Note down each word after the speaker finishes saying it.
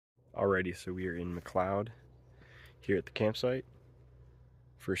Alrighty, so we are in McCloud here at the campsite.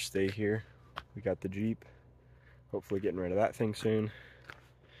 First day here. We got the Jeep. Hopefully getting rid of that thing soon.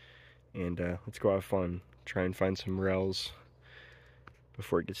 And let's go have fun. Try and find some rails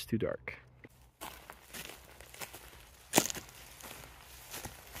before it gets too dark.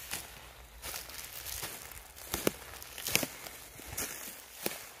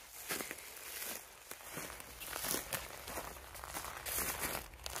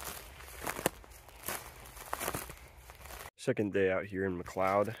 Second day out here in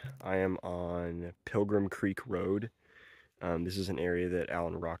McCloud. I am on Pilgrim Creek Road. This is an area that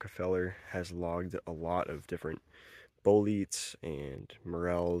Alan Rockefeller has logged a lot of different boletes and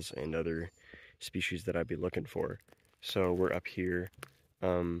morels and other species that I'd be looking for. So we're up here.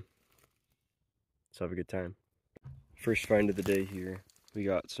 Let's have a good time. First find of the day here. We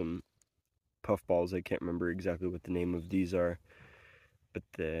got some puffballs. I can't remember exactly what the name of these are, but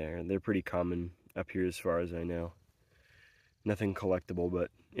they're pretty common up here as far as I know. Nothing collectible,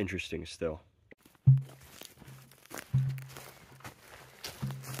 but interesting still.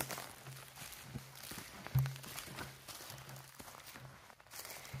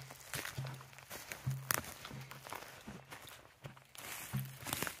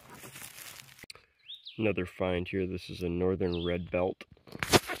 Another find here. This is a northern red belt.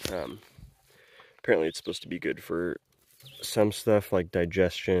 Apparently it's supposed to be good for some stuff like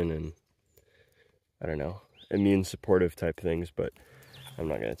digestion and, I don't know, immune supportive type things, but I'm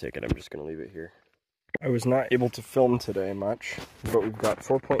not going to take it. I'm just going to leave it here. I was not able to film today much, but we've got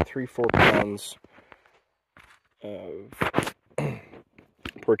 4.34 pounds of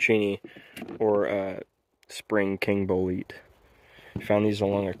porcini or spring king bolete. Found these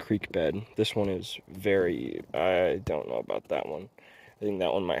along a creek bed. This one is I don't know about that one. I think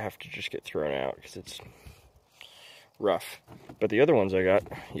that one might have to just get thrown out because it's rough. But the other ones I got,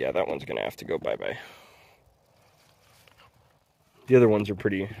 yeah, that one's going to have to go bye-bye. The other ones are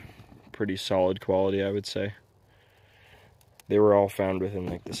pretty solid quality, I would say. They were all found within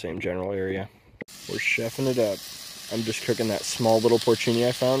like the same general area. We're chefing it up. I'm just cooking that small little porcini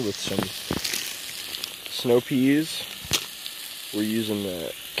I found with some snow peas. We're using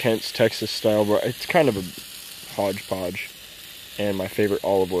the Kent's Texas style, but it's kind of a hodgepodge. And my favorite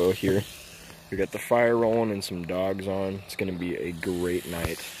olive oil here. We got the fire rolling and some dogs on. It's gonna be a great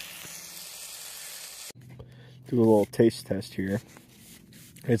night. Do a little taste test here.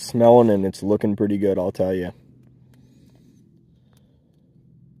 It's smelling and it's looking pretty good, I'll tell you.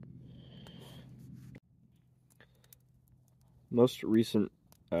 Most recent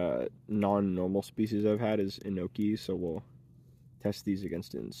non-normal species I've had is enoki, so we'll test these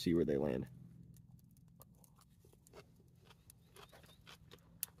against it and see where they land.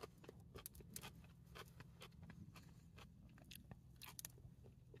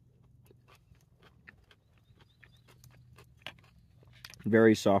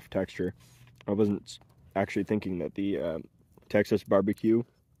 Very soft texture. I wasn't actually thinking that the Texas barbecue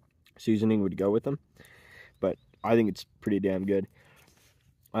seasoning would go with them, but I think it's pretty damn good.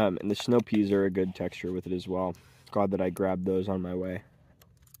 And the snow peas are a good texture with it as well. Glad that I grabbed those on my way.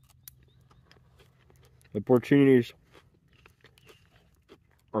 The porcinis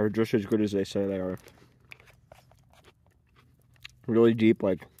are just as good as they say they are. Really deep,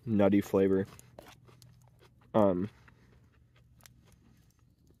 like, nutty flavor.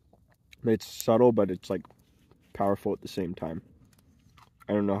 It's subtle, but it's, like, powerful at the same time.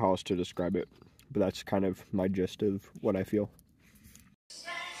 I don't know how else to describe it, but that's kind of my gist of what I feel.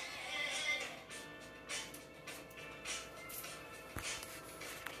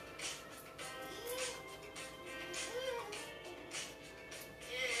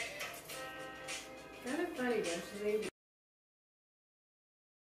 Kind of funny, don't you think?